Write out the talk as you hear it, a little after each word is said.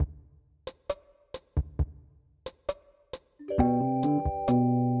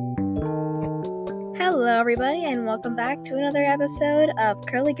everybody, and welcome back to another episode of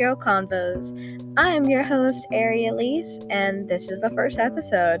Curly Girl Convos. I am your host, Ari Elise, and this is the first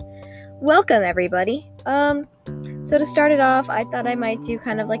episode. Welcome, everybody. So to start it off, I thought I might do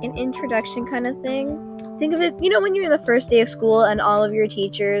kind of like an introduction kind of thing. Think of it, when you're in the first day of school and all of your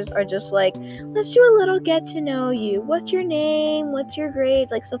teachers are just like, let's do a little get to know you. What's your name? What's your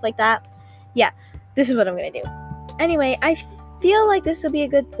grade? Like stuff like that. Yeah, this is what I'm going to do. Anyway, I feel like this will be a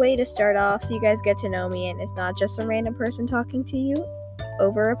good way to start off so you guys get to know me and it's not just a random person talking to you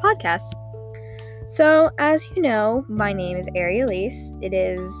over a podcast. So, as you know, my name is Ari Elise. It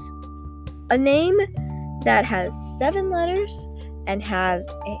is a name that has 7 letters and has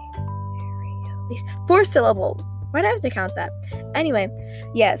at least 4 syllables. Why do I have to count that? Anyway,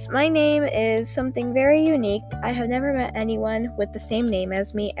 yes, my name is something very unique. I have never met anyone with the same name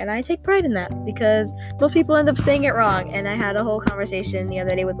as me, and I take pride in that because most people end up saying it wrong. And I had a whole conversation the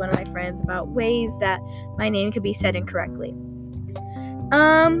other day with one of my friends about ways that my name could be said incorrectly.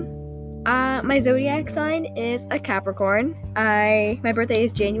 My zodiac sign is a Capricorn. My birthday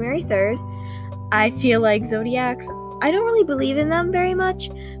is January 3rd. I feel like zodiacs, I don't really believe in them very much,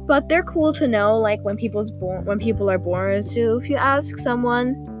 but they're cool to know, like when people are born. So if you ask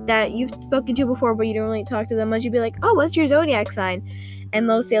someone that you've spoken to before but you don't really talk to them much, you'd be like, oh, what's your zodiac sign? And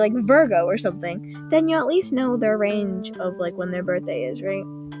they'll say like Virgo or something. Then you at least know their range of like when their birthday is, right?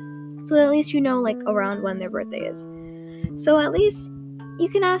 So at least you know like around when their birthday is. So at least you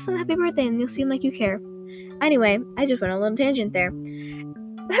can ask them happy birthday and you'll seem like you care. Anyway, I just went on a little tangent there.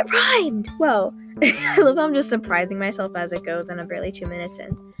 That rhymed! Whoa. I love how I'm just surprising myself as it goes and I'm barely 2 minutes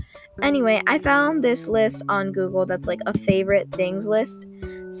in. Anyway, I found this list on Google that's like a favorite things list.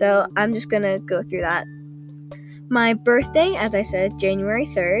 So I'm just gonna go through that. My birthday, as I said, January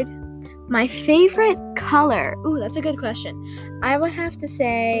 3rd. My favorite color. Ooh, that's a good question. I would have to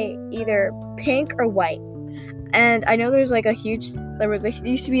say either pink or white. And I know there used to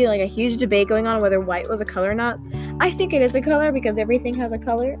be like a huge debate going on whether white was a color or not. I think it is a color because everything has a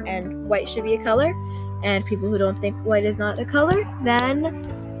color and white should be a color. And people who don't think white is not a color,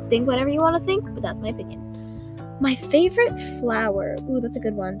 then think whatever you want to think, but that's my opinion. My favorite flower. Ooh, that's a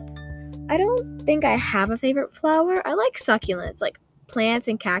good one. I don't think I have a favorite flower. I like succulents, like plants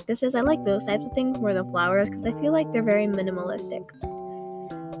and cactuses. I like those types of things more than flowers because I feel like they're very minimalistic.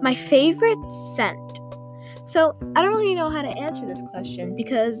 My favorite scent. So, I don't really know how to answer this question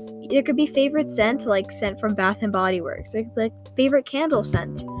because it could be favorite scent, like scent from Bath & Body Works, like favorite candle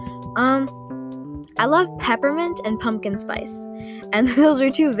scent. I love peppermint and pumpkin spice, and those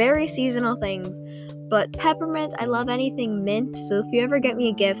are 2 very seasonal things. But peppermint, I love anything mint, so if you ever get me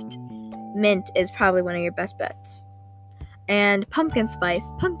a gift, mint is probably one of your best bets. And pumpkin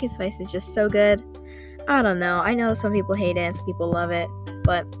spice is just so good. I don't know, I know some people hate it and some people love it,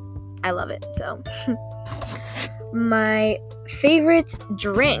 but I love it, so... My favorite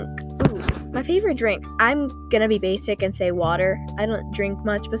drink. I'm gonna be basic and say water. I don't drink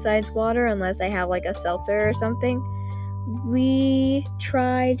much besides water unless I have like a seltzer or something. We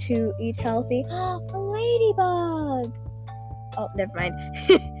try to eat healthy. A ladybug! Oh, never mind.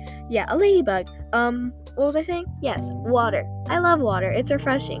 Yeah, a ladybug. What was I saying? Yes, water. I love water. It's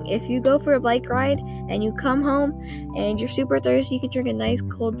refreshing. If you go for a bike ride and you come home and you're super thirsty, you can drink a nice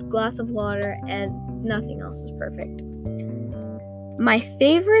cold glass of water and nothing else is perfect. My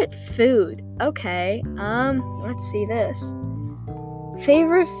favorite food. Okay, let's see this.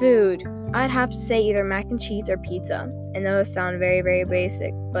 Favorite food. I'd have to say either mac and cheese or pizza. And those sound very, very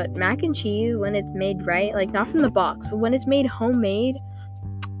basic. But mac and cheese, when it's made right, like not from the box, but when it's made homemade,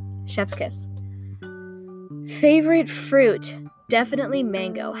 chef's kiss. Favorite fruit. Definitely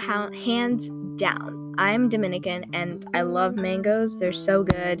mango. Hands down. I'm Dominican and I love mangoes. They're so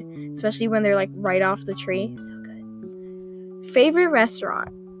good. Especially when they're like right off the tree. So good. Favorite restaurant.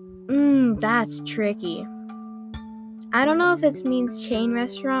 That's tricky. I don't know if it means chain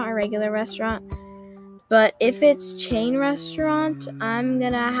restaurant or regular restaurant. But if it's chain restaurant, I'm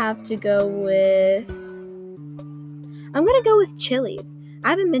gonna have to go with... Chili's. I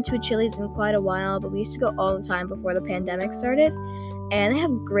haven't been to a Chili's in quite a while, but we used to go all the time before the pandemic started. And they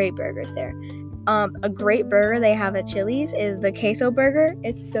have great burgers there. A great burger they have at Chili's is the queso burger.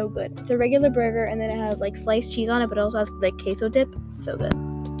 It's so good. It's a regular burger and then it has like sliced cheese on it, but it also has like queso dip. So good.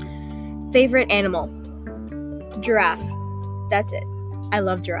 Favorite animal. Giraffe. That's it. I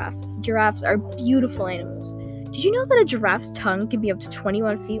love giraffes. Giraffes are beautiful animals. Did you know that a giraffe's tongue can be up to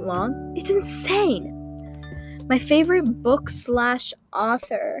 21 feet long? It's insane. My favorite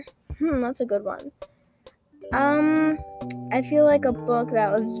book/author. That's a good one. I feel like a book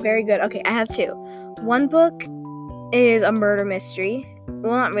that was very good. Okay, I have 2. One book is a murder mystery,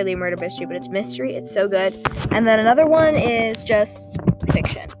 well, not really a murder mystery, but it's mystery. It's so good. And then another one is just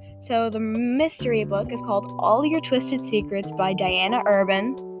fiction. So the mystery book is called All Your Twisted Secrets by Diana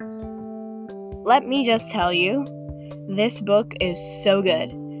Urban. Let me just tell you, this book is so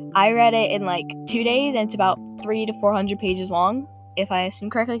good. I read it in like 2 days, and it's about 300 to 400 pages long, if I assume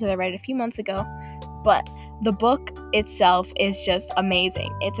correctly, because I read it a few months ago. But the book itself is just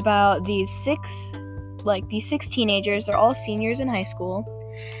amazing. It's about these six teenagers. They're all seniors in high school,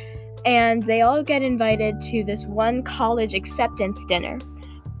 and they all get invited to this one college acceptance dinner.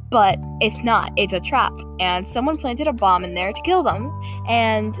 But it's not. It's a trap. And someone planted a bomb in there to kill them.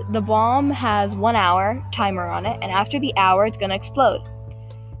 And the bomb has 1 hour timer on it. And after the hour, it's going to explode.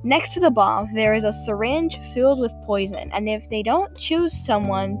 Next to the bomb, there is a syringe filled with poison. And if they don't choose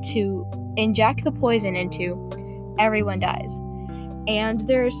someone to inject the poison into, everyone dies. And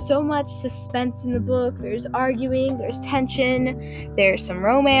there's so much suspense in the book. There's arguing, there's tension, there's some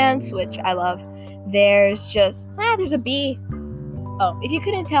romance, which I love. There's a bee. Oh, if you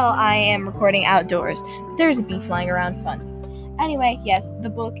couldn't tell, I am recording outdoors. But there's a bee flying around, fun. Anyway, yes, the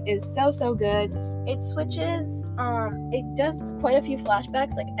book is so good. It switches, it does quite a few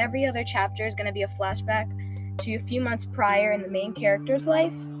flashbacks. Like, every other chapter is going to be a flashback to a few months prior in the main character's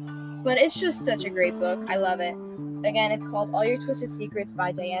life. But it's just such a great book. I love it. Again, it's called All Your Twisted Secrets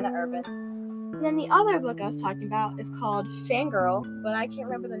by Diana Urban. And then the other book I was talking about is called Fangirl, but I can't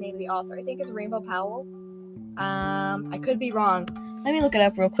remember the name of the author. I think it's Rainbow Powell. I could be wrong. Let me look it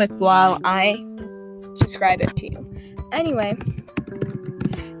up real quick while I describe it to you. Anyway,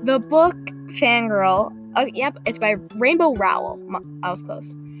 the book Fangirl, it's by Rainbow Rowell. I was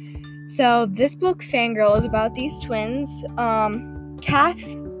close. So this book Fangirl is about these twins, Kath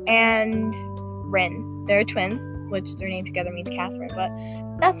and Rin. They're twins, which their name together means Catherine, but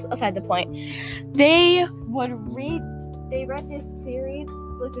that's aside the point. They read this series,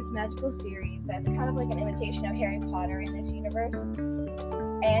 like this magical series that's kind of like an imitation of Harry Potter in this universe,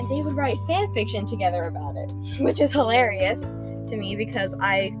 and they would write fan fiction together about it, which is hilarious to me because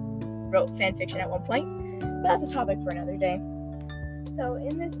I wrote fan fiction at one point, but that's a topic for another day. So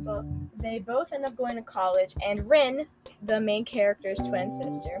in this book, they both end up going to college, and Rin, the main character's twin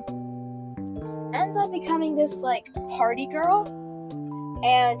sister, ends up becoming this like party girl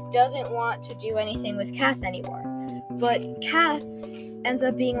and doesn't want to do anything with Kath anymore. But Kath ends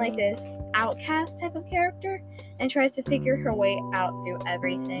up being like this outcast type of character and tries to figure her way out through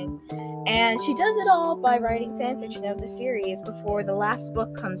everything. And she does it all by writing fanfiction of the series before the last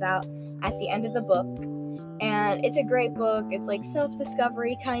book comes out at the end of the book. And it's a great book. It's like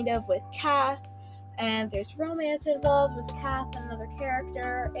self-discovery kind of with Kath, and there's romance involved with Kath and another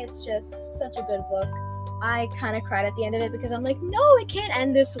character. It's just such a good book. I kind of cried at the end of it because I'm like, no, it can't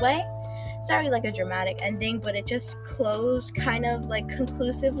end this way. It's not really like a dramatic ending, but it just closed kind of like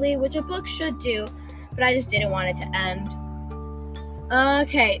conclusively, which a book should do, but I just didn't want it to end.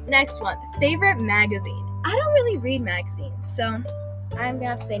 Okay, next one. Favorite magazine. I don't really read magazines, so I'm gonna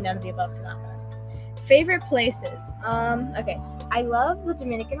have to say none of the above for that one. Favorite places. Okay, I love the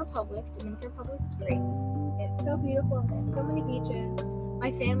Dominican Republic. Dominican Republic is great. It's so beautiful. There's so many beaches.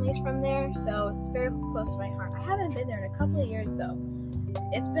 My family's from there, so it's very close to my heart. I haven't been there in a couple of years, though.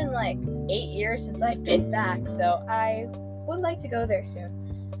 It's been like 8 years since I've been back, so I would like to go there soon.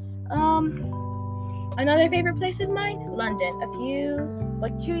 Another favorite place of mine, London.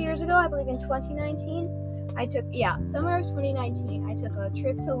 2 years ago, I believe in 2019, summer of 2019, I took a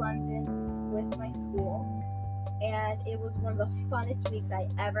trip to London with my school, and it was one of the funnest weeks I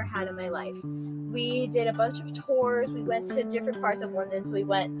ever had in my life. We did a bunch of tours. We went to different parts of London. So we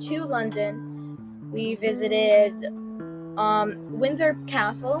went to London. We visited Windsor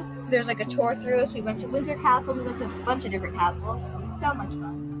Castle. There's like a tour through us. We went to Windsor Castle. We went to a bunch of different castles. It was so much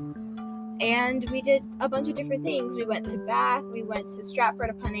fun. And we did a bunch of different things. We went to Bath. We went to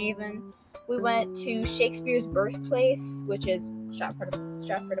Stratford-upon-Avon. We went to Shakespeare's birthplace, which is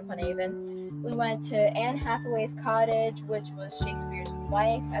Stratford-upon-Avon. We went to Anne Hathaway's cottage, which was Shakespeare's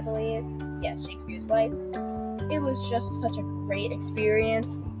wife, I believe. Yes, Shakespeare's wife. It was just such a great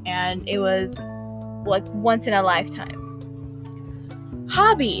experience, and it was like once in a lifetime.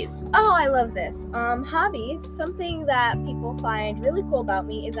 Hobbies. Oh, I love this. Hobbies, something that people find really cool about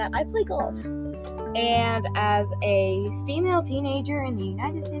me is that I play golf. And as a female teenager in the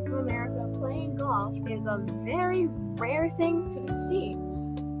United States of America, playing golf is a very rare thing to see.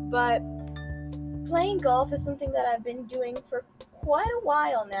 But playing golf is something that I've been doing for quite a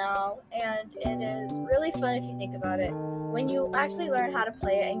while now, and it is really fun if you think about it. When you actually learn how to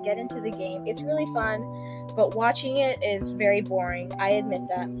play it and get into the game, it's really fun, but watching it is very boring. I admit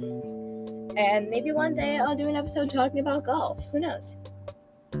that. And maybe one day I'll do an episode talking about golf. Who knows?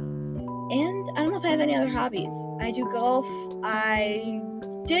 And I don't know if I have any other hobbies. I do golf. I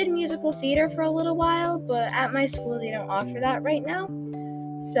did musical theater for a little while, but at my school they don't offer that right now.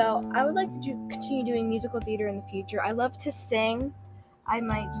 So I would like to continue doing musical theater in the future. I love to sing. I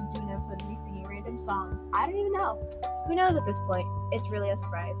might just do an episode of me singing random songs. I don't even know. Who knows at this point? It's really a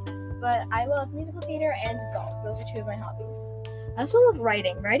surprise. But I love musical theater and golf. Those are two of my hobbies. I also love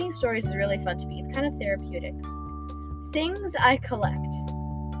writing. Writing stories is really fun to me. It's kind of therapeutic. Things I collect.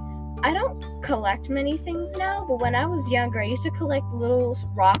 I don't collect many things now, but when I was younger, I used to collect little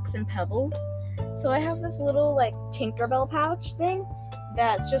rocks and pebbles. So I have this little, Tinkerbell pouch thing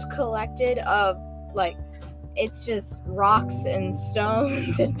that's just collected of, it's just rocks and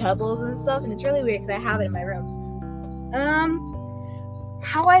stones and pebbles and stuff, and it's really weird because I have it in my room.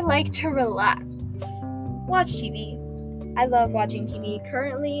 How I like to relax. Watch TV. I love watching TV.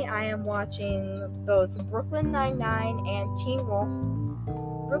 Currently, I am watching both Brooklyn Nine-Nine and Teen Wolf.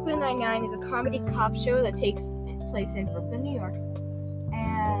 Brooklyn Nine-Nine is a comedy cop show that takes place in Brooklyn, New York.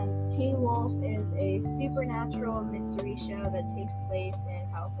 And Teen Wolf is a supernatural mystery show that takes place in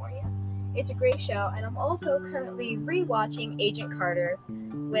California. It's a great show, and I'm also currently rewatching Agent Carter,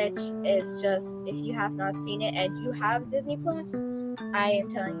 which is just, if you have not seen it and you have Disney Plus, I am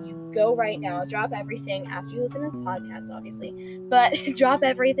telling you, go right now. Drop everything after you listen to this podcast, obviously, but drop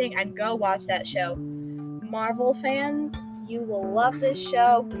everything and go watch that show. Marvel fans, you will love this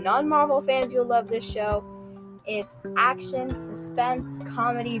show. Non-Marvel fans, you'll love this show. It's action, suspense,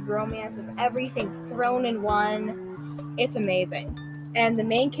 comedy, romance. It's everything thrown in one. It's amazing. And the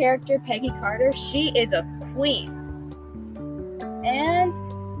main character, Peggy Carter, she is a queen. And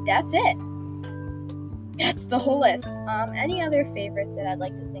that's it. That's the whole list. Any other favorites that I'd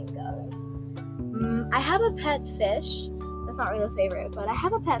like to think of? I have a pet fish. That's not really a favorite, but I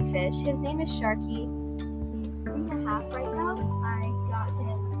have a pet fish. His name is Sharky. He's 3.5 right now. I got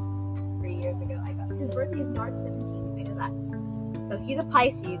him 3 years ago. His birthday is March 17th. I know that. So he's a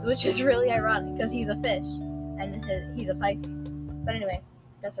Pisces, which is really ironic because he's a fish and he's a Pisces. But anyway,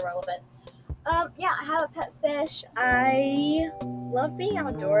 that's irrelevant. Yeah, I have a pet fish. I love being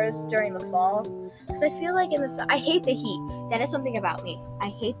outdoors during the fall because I feel like I hate the heat. That is something about me. I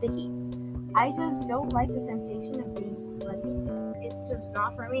hate the heat. I just don't like the sensation of being sweaty. It's just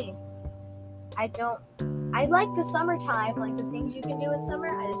not for me. I like the summertime, like the things you can do in summer.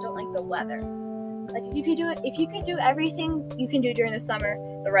 I just don't like the weather. Like if you can do everything you can do during the summer,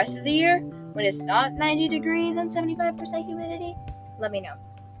 the rest of the year, when it's not 90 degrees and 75% humidity, let me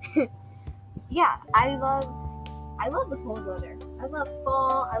know. Yeah, I love the cold weather. I love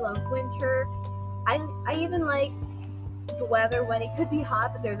fall. I love winter. I even like the weather when it could be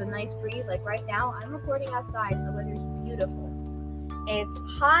hot, but there's a nice breeze. Like right now, I'm recording outside, and the weather's beautiful. It's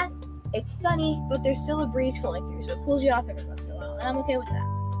hot, it's sunny, but there's still a breeze flowing through, so it cools you off every once in a while, and I'm okay with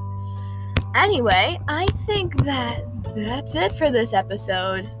that. Anyway, I think that's it for this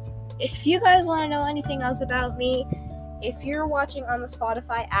episode. If you guys want to know anything else about me, if you're watching on the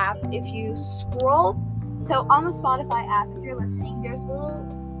Spotify app, if you scroll, so on the Spotify app, if you're listening, there's a little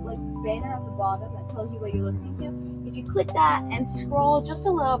banner at the bottom that tells you what you're listening to. If you click that and scroll just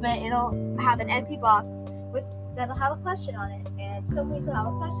a little bit, it'll have an empty box that'll have a question on it. And some weeks will have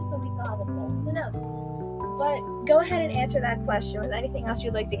a question, some weeks will have a poll. Who knows? But go ahead and answer that question with anything else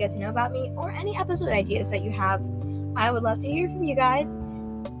you'd like to get to know about me or any episode ideas that you have. I would love to hear from you guys.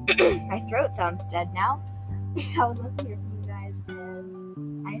 My throat sounds dead now. I would love to hear from you guys,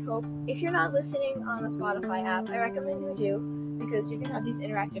 and I hope if you're not listening on the Spotify app, I recommend you do, because you can have these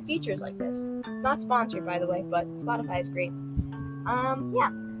interactive features like this. Not sponsored, by the way, but Spotify is great.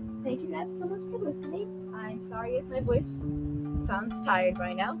 Yeah, thank you guys so much for listening. I'm sorry if my voice sounds tired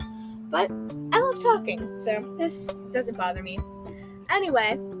by now, but I love talking, so this doesn't bother me.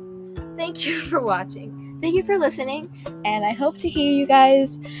 Anyway, thank you for watching. Thank you for listening, and I hope to hear you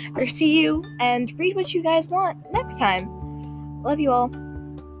guys, or see you, and read what you guys want next time. Love you all.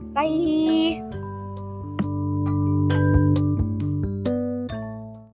 Bye!